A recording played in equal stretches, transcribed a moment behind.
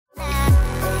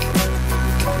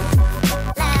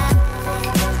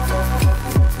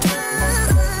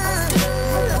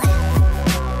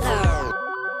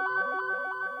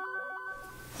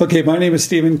Okay, my name is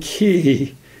Stephen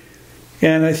Key,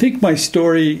 and I think my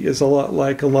story is a lot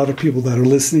like a lot of people that are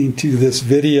listening to this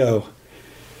video.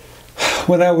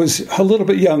 When I was a little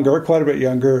bit younger, quite a bit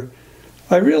younger,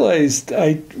 I realized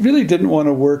I really didn't want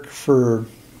to work for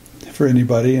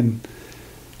anybody, and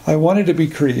I wanted to be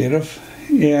creative,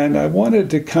 and I wanted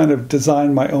to kind of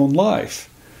design my own life.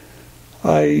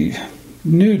 I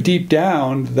knew deep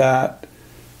down that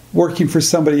working for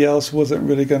somebody else wasn't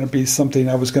really going to be something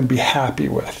I was going to be happy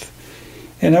with.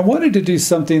 And I wanted to do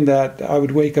something that I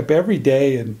would wake up every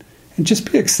day and just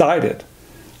be excited.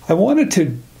 I wanted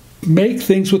to make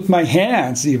things with my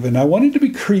hands even. I wanted to be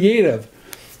creative.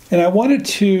 And I wanted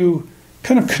to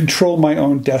kind of control my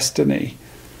own destiny.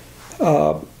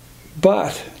 But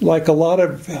like a lot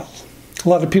of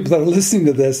people that are listening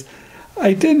to this,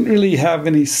 I didn't really have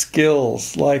any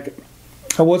skills. Like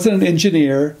I wasn't an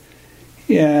engineer,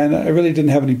 and I really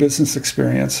didn't have any business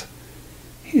experience.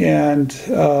 And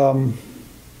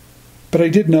but I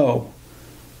did know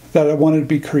that I wanted to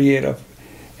be creative.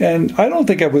 And I don't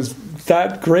think I was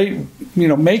that great,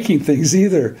 making things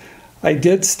either. I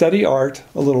did study art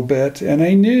a little bit, and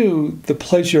I knew the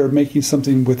pleasure of making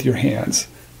something with your hands.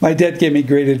 My dad gave me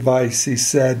great advice. He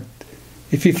said,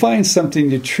 if you find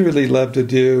something you truly love to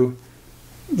do,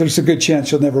 there's a good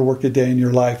chance you'll never work a day in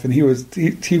your life. And he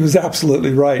was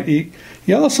absolutely right.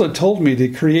 He also told me to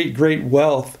create great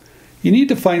wealth, you need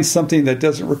to find something that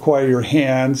doesn't require your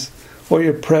hands or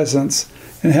your presence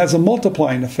and has a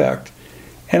multiplying effect.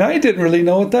 And I didn't really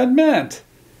know what that meant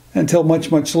until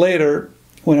much, much later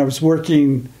when I was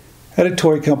working at a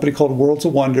toy company called Worlds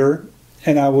of Wonder,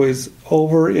 and I was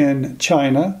over in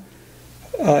China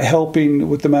helping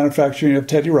with the manufacturing of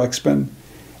Teddy Ruxpin.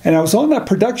 And I was on that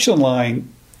production line,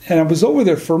 and I was over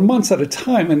there for months at a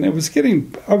time, and I was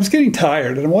getting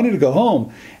tired, and I wanted to go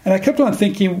home. And I kept on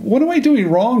thinking, what am I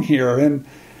doing wrong here? And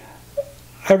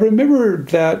I remembered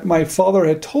that my father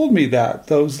had told me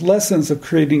those lessons of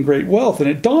creating great wealth, and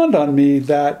it dawned on me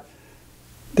that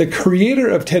the creator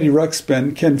of Teddy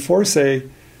Ruxpin, Ken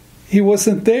Forsey, he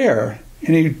wasn't there.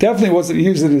 And he definitely wasn't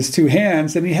using his two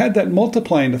hands. And he had that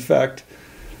multiplying effect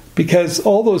because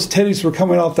all those teddies were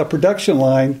coming off the production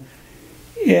line.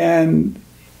 And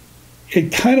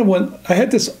it kind of went, I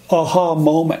had this aha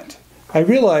moment. I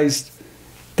realized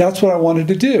that's what I wanted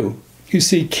to do. You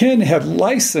see, Ken had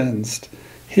licensed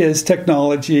his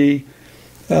technology,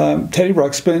 Teddy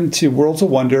Ruxpin, to Worlds of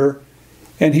Wonder.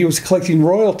 And he was collecting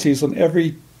royalties on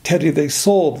every teddy they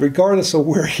sold, regardless of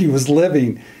where he was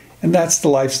living. And that's the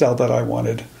lifestyle that I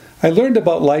wanted. I learned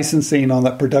about licensing on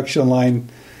that production line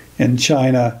in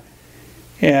China.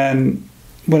 And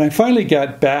when I finally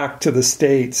got back to the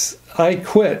States, I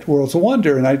quit Worlds of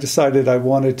Wonder, and I decided I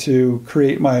wanted to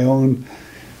create my own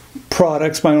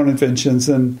products, my own inventions,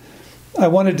 and I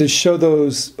wanted to show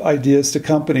those ideas to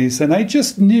companies. And I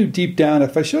just knew deep down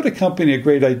if I showed a company a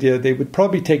great idea, they would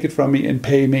probably take it from me and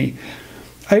pay me.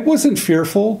 I wasn't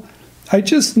fearful. I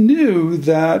just knew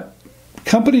that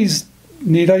companies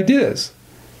need ideas.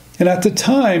 And at the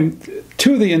time,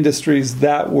 two of the industries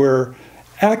that were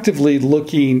actively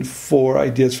looking for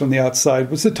ideas from the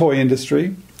outside was the toy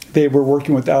industry. They were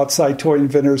working with outside toy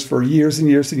inventors for years and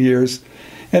years and years.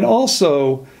 And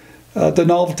also, the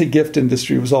novelty gift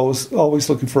industry was always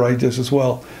looking for ideas as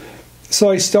well. So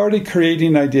I started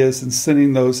creating ideas and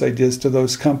sending those ideas to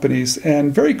those companies.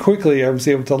 And very quickly, I was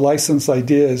able to license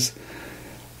ideas,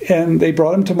 and they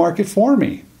brought them to market for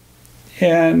me.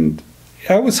 And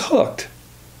I was hooked.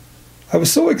 I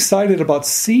was so excited about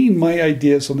seeing my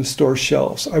ideas on the store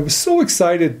shelves. I was so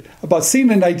excited about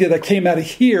seeing an idea that came out of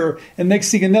here, and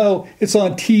next thing you know, it's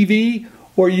on TV,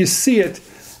 or you see it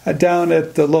down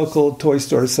at the local toy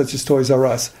stores such as Toys R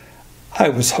Us. I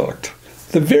was hooked.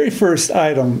 The very first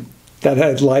item that I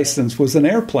had licensed was an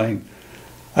airplane.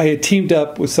 I had teamed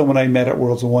up with someone I met at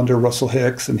Worlds of Wonder, Russell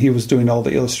Hicks, and he was doing all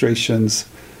the illustrations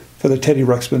for the Teddy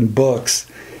Ruxpin books.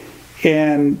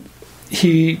 And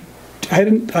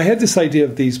I had this idea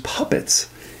of these puppets,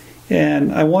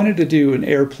 and I wanted to do an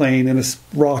airplane and a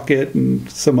rocket and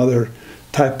some other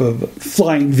type of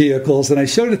flying vehicles. And I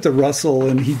showed it to Russell,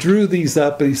 and he drew these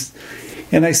up,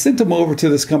 and I sent them over to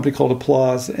this company called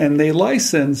Applause, and they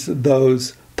licensed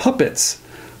those puppets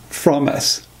from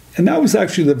us. And that was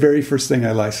actually the very first thing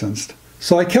I licensed.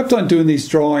 So I kept on doing these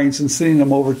drawings and sending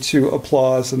them over to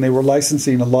Applause, and they were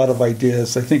licensing a lot of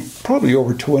ideas, I think probably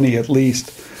over 20 at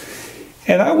least.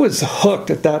 And I was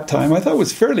hooked at that time. I thought it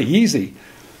was fairly easy.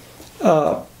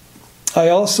 I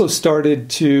also started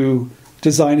to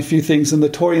design a few things in the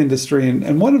toy industry,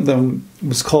 and one of them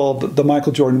was called the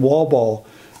Michael Jordan wall ball.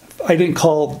 I didn't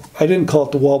call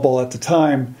it the wall ball at the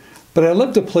time, but I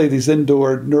loved to play these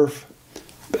indoor Nerf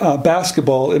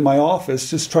basketball in my office,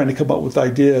 just trying to come up with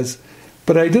ideas.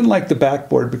 But I didn't like the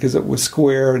backboard because it was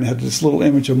square and had this little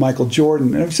image of Michael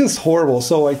Jordan. And it was just horrible.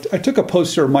 So I took a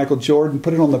poster of Michael Jordan,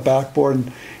 put it on the backboard,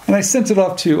 and I sent it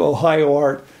off to Ohio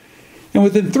Art. And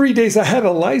within 3 days, I had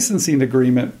a licensing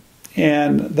agreement.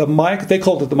 And they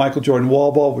called it the Michael Jordan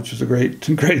Wall Ball, which was a great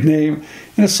name.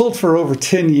 And it sold for over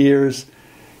 10 years.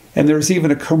 And there was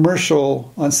even a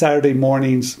commercial on Saturday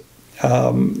mornings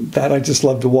that I just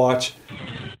love to watch.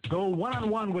 Go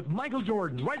one-on-one with Michael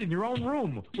Jordan right in your own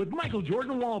room with Michael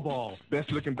Jordan Wall Ball. Best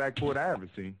looking backboard I ever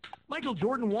seen. Michael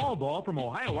Jordan Wall Ball from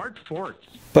Ohio Art Sports.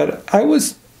 But I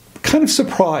was kind of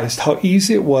surprised how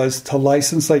easy it was to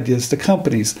license ideas to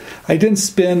companies. I didn't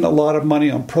spend a lot of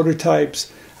money on prototypes.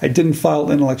 I didn't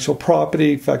file intellectual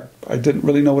property. In fact, I didn't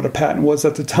really know what a patent was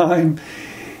at the time.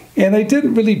 And I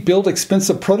didn't really build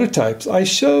expensive prototypes. I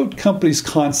showed companies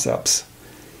concepts.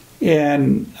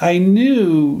 And I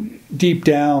knew deep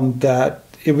down that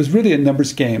it was really a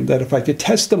numbers game, that if I could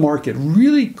test the market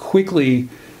really quickly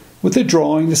with a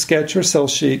drawing, a sketch, or a sell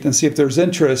sheet and see if there's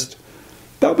interest,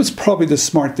 that was probably the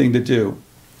smart thing to do.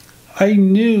 I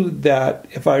knew that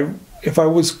if I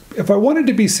wanted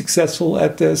to be successful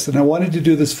at this and I wanted to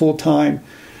do this full time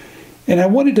and I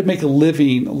wanted to make a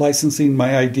living licensing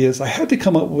my ideas, I had to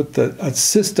come up with a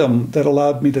system that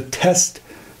allowed me to test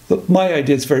my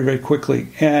ideas very, very quickly.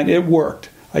 And it worked.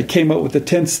 I came up with a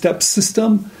 10-step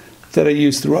system that I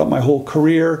used throughout my whole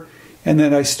career. And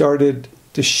then I started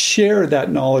to share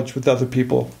that knowledge with other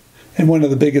people. And one of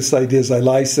the biggest ideas I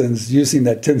licensed using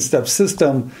that 10-step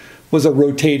system was a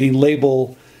rotating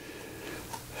label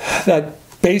that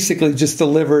basically just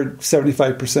delivered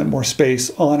 75% more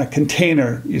space on a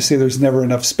container. You see, there's never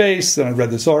enough space. And I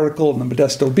read this article in the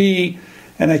Modesto Bee,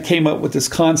 and I came up with this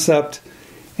concept,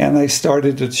 and I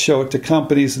started to show it to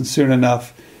companies, and soon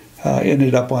enough,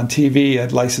 ended up on TV.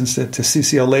 I'd licensed it to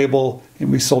CCL Label,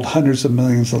 and we sold hundreds of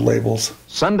millions of labels.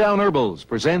 Sundown Herbals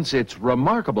presents its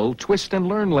remarkable Twist and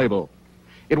Learn label.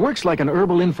 It works like an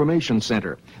herbal information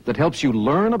center that helps you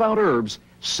learn about herbs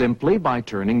simply by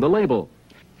turning the label.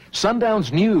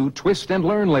 Sundown's new Twist and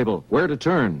Learn label, where to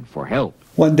turn for help.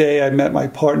 One day I met my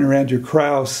partner, Andrew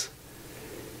Krause.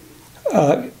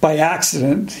 By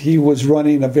accident, he was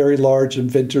running a very large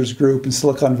inventors group in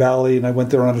Silicon Valley, and I went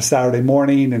there on a Saturday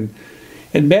morning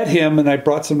and met him, and I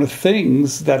brought some of the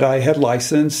things that I had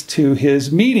licensed to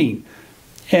his meeting.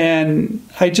 And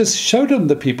I just showed them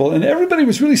to people, and everybody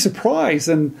was really surprised.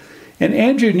 And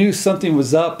Andrew knew something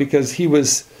was up because he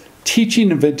was teaching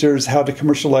inventors how to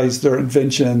commercialize their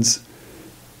inventions.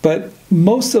 But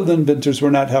most of the inventors were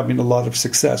not having a lot of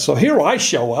success. So here I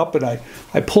show up, and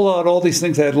I pull out all these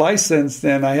things I had licensed,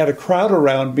 and I had a crowd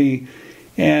around me.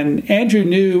 And Andrew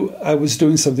knew I was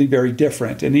doing something very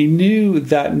different. And he knew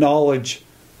that knowledge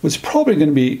was probably going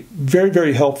to be very,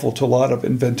 very helpful to a lot of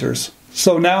inventors.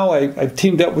 So now I've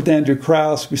teamed up with Andrew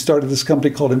Krause. We started this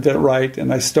company called InventRight,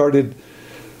 and I started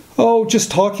just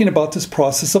talking about this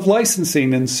process of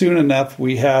licensing. And soon enough,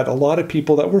 we had a lot of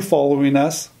people that were following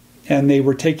us, and they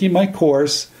were taking my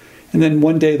course. And then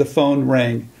one day the phone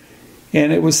rang,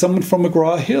 and it was someone from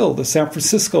McGraw-Hill, the San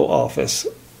Francisco office.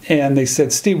 And they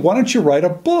said, "Steve, why don't you write a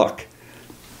book?"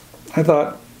 I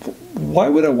thought, why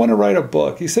would I want to write a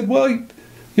book? He said, "Well,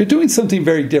 you're doing something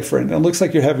very different. It looks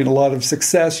like you're having a lot of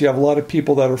success. You have a lot of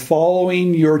people that are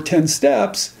following your 10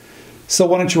 steps. So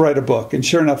why don't you write a book?" And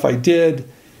sure enough, I did.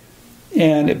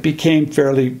 And it became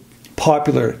fairly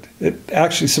popular. It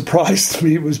actually surprised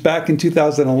me. It was back in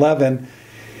 2011.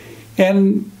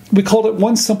 And we called it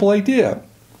One Simple Idea.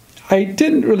 I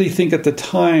didn't really think at the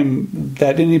time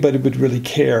that anybody would really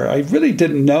care. I really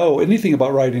didn't know anything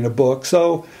about writing a book.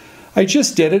 So I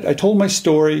just did it. I told my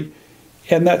story.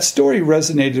 And that story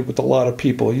resonated with a lot of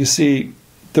people. You see,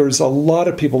 there's a lot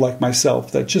of people like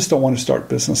myself that just don't want to start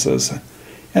businesses.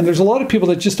 And there's a lot of people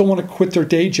that just don't want to quit their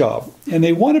day job. And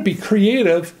they want to be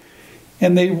creative,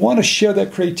 and they want to share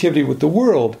that creativity with the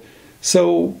world.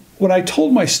 So when I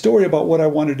told my story about what I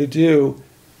wanted to do,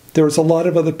 there was a lot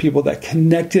of other people that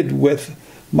connected with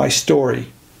my story.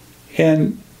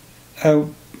 And to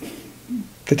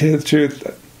tell you the truth,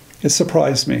 it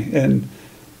surprised me. And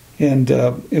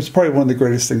it's probably one of the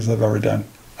greatest things I've ever done.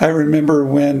 I remember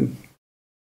when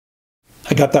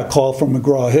I got that call from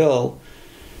McGraw-Hill,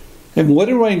 and what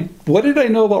did I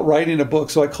know about writing a book?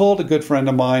 So I called a good friend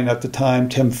of mine at the time,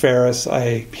 Tim Ferriss.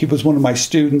 He was one of my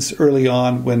students early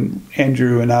on when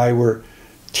Andrew and I were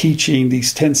teaching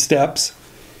these 10 steps.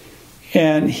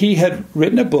 And he had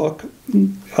written a book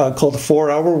called The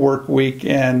 4-Hour Work Week,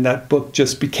 and that book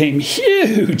just became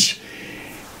huge.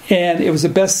 And it was a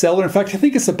bestseller. In fact, I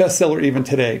think it's a bestseller even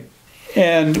today.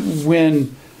 And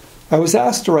when I was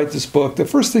asked to write this book. The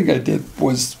first thing I did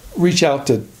was reach out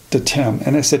to Tim.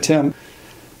 And I said, Tim,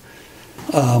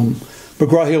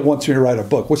 McGraw-Hill wants me to write a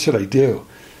book. What should I do?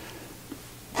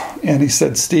 And he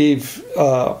said, Steve,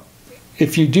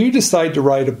 if you do decide to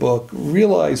write a book,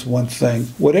 realize one thing.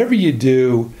 Whatever you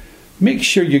do, make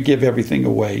sure you give everything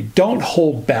away. Don't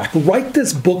hold back. Write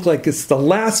this book like it's the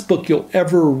last book you'll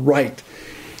ever write.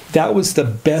 That was the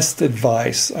best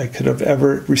advice I could have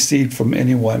ever received from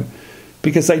anyone,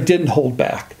 because I didn't hold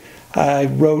back. I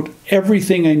wrote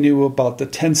everything I knew about the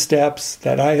 10 steps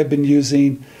that I have been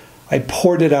using. I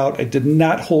poured it out. I did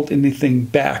not hold anything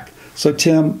back. So,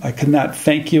 Tim, I could not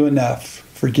thank you enough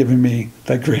for giving me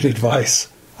that great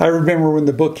advice. I remember when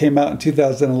the book came out in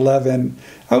 2011,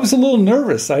 I was a little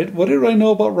nervous. What did I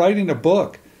know about writing a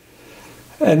book?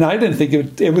 And I didn't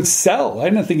think it would sell. I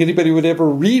didn't think anybody would ever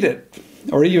read it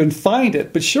or even find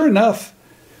it. But sure enough,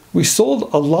 we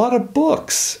sold a lot of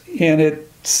books, and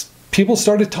people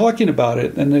started talking about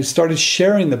it, and they started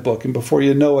sharing the book. And before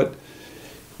you know it,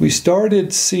 we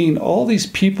started seeing all these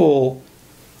people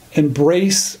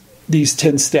embrace these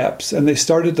 10 steps, and they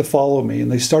started to follow me,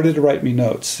 and they started to write me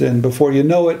notes. And before you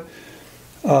know it,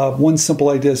 One Simple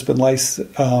Idea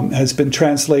has been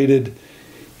translated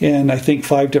in, I think,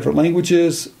 5 different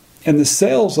languages, and the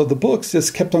sales of the books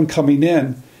just kept on coming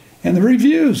in, and the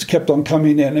reviews kept on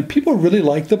coming in, and people really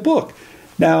liked the book.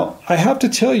 Now, I have to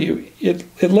tell you,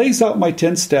 it lays out my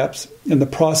 10 steps in the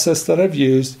process that I've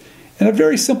used in a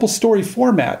very simple story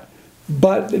format,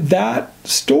 but that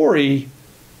story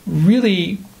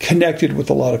really connected with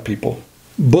a lot of people.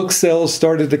 Book sales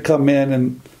started to come in,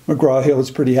 and McGraw-Hill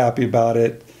was pretty happy about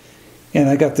it. And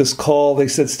I got this call. They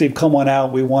said, Steve, come on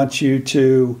out. We want you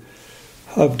to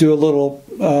do a little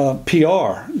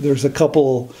PR. There's a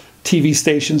couple TV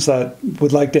stations that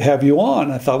would like to have you on.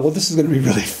 I thought, well, this is going to be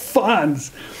really fun.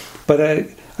 But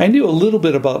I knew a little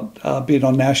bit about being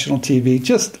on national TV,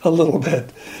 just a little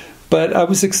bit. But I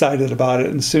was excited about it.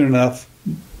 And soon enough,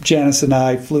 Janice and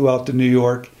I flew out to New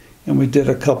York, and we did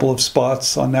a couple of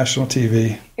spots on national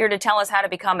TV. Here to tell us how to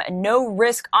become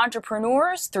no-risk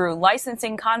entrepreneurs through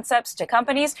licensing concepts to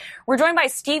companies, we're joined by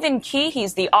Stephen Key.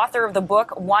 He's the author of the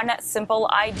book, One Simple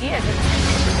Idea.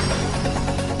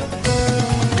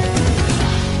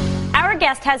 Our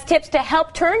guest has tips to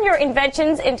help turn your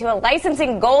inventions into a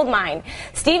licensing goldmine.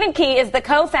 Stephen Key is the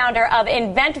co-founder of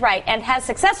InventRight and has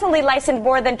successfully licensed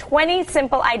more than 20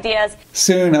 simple ideas.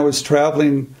 Soon I was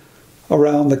traveling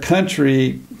around the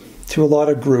country to a lot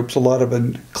of groups, a lot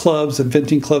of clubs,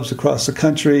 inventing clubs across the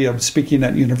country. I'm speaking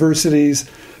at universities.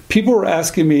 People were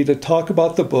asking me to talk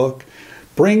about the book,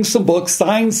 bring some books,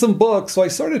 sign some books. So I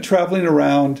started traveling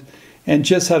around and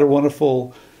just had a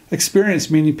wonderful experience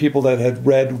meeting people that had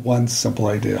read One Simple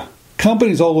Idea.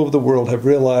 Companies all over the world have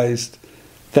realized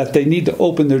that they need to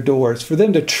open their doors. For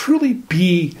them to truly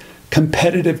be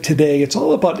competitive today, it's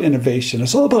all about innovation.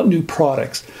 It's all about new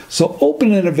products. So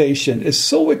open innovation is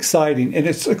so exciting, and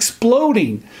it's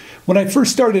exploding. When I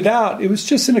first started out, it was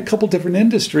just in a couple different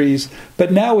industries,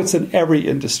 but now it's in every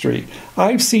industry.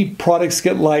 I've seen products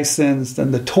get licensed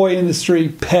in the toy industry,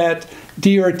 pet,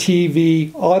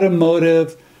 DRTV,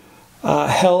 automotive,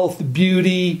 health,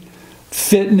 beauty,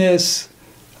 fitness,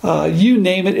 you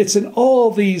name it. It's in all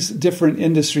these different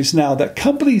industries now that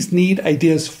companies need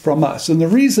ideas from us. And the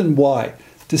reason why,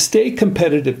 to stay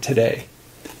competitive today,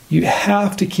 you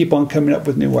have to keep on coming up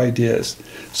with new ideas.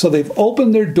 So they've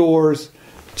opened their doors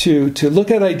to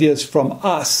look at ideas from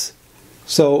us.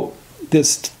 So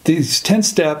these 10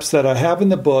 steps that I have in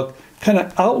the book kind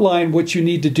of outline what you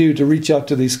need to do to reach out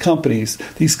to these companies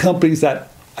that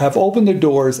have opened their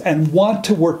doors and want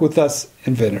to work with us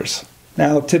inventors.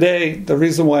 Now, today, the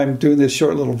reason why I'm doing this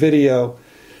short little video,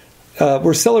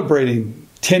 we're celebrating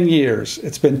 10 years.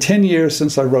 It's been 10 years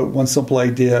since I wrote One Simple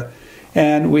Idea,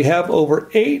 and we have over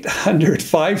 800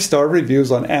 5-star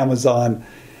reviews on Amazon.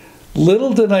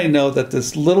 Little did I know that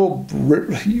this little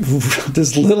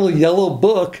yellow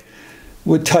book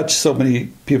would touch so many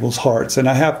people's hearts. And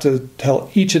I have to tell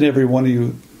each and every one of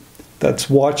you that's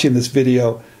watching this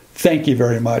video, thank you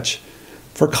very much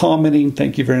for commenting.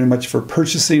 Thank you very much for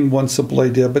purchasing One Simple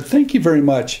Idea. But thank you very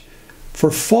much for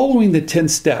following the 10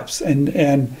 steps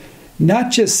and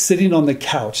not just sitting on the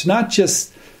couch, not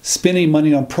just spending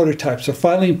money on prototypes or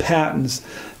filing patents,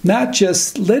 not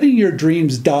just letting your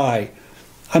dreams die.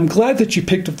 I'm glad that you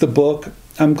picked up the book.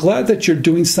 I'm glad that you're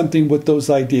doing something with those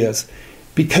ideas,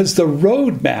 because the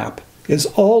roadmap is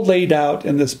all laid out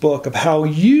in this book of how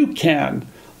you can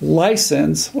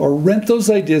license or rent those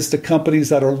ideas to companies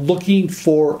that are looking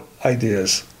for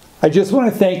ideas. I just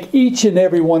want to thank each and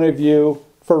every one of you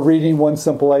for reading One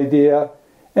Simple Idea.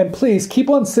 And please keep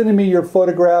on sending me your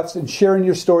photographs and sharing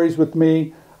your stories with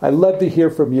me. I love to hear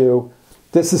from you.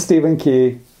 This is Stephen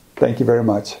Key. Thank you very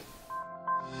much.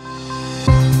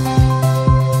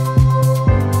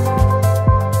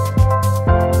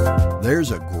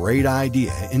 There's a great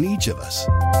idea in each of us.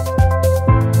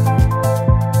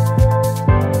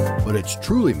 But it's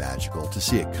truly magical to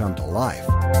see it come to life.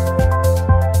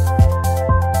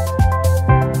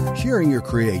 Sharing your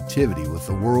creativity with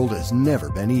the world has never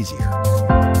been easier.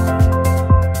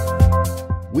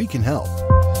 We can help.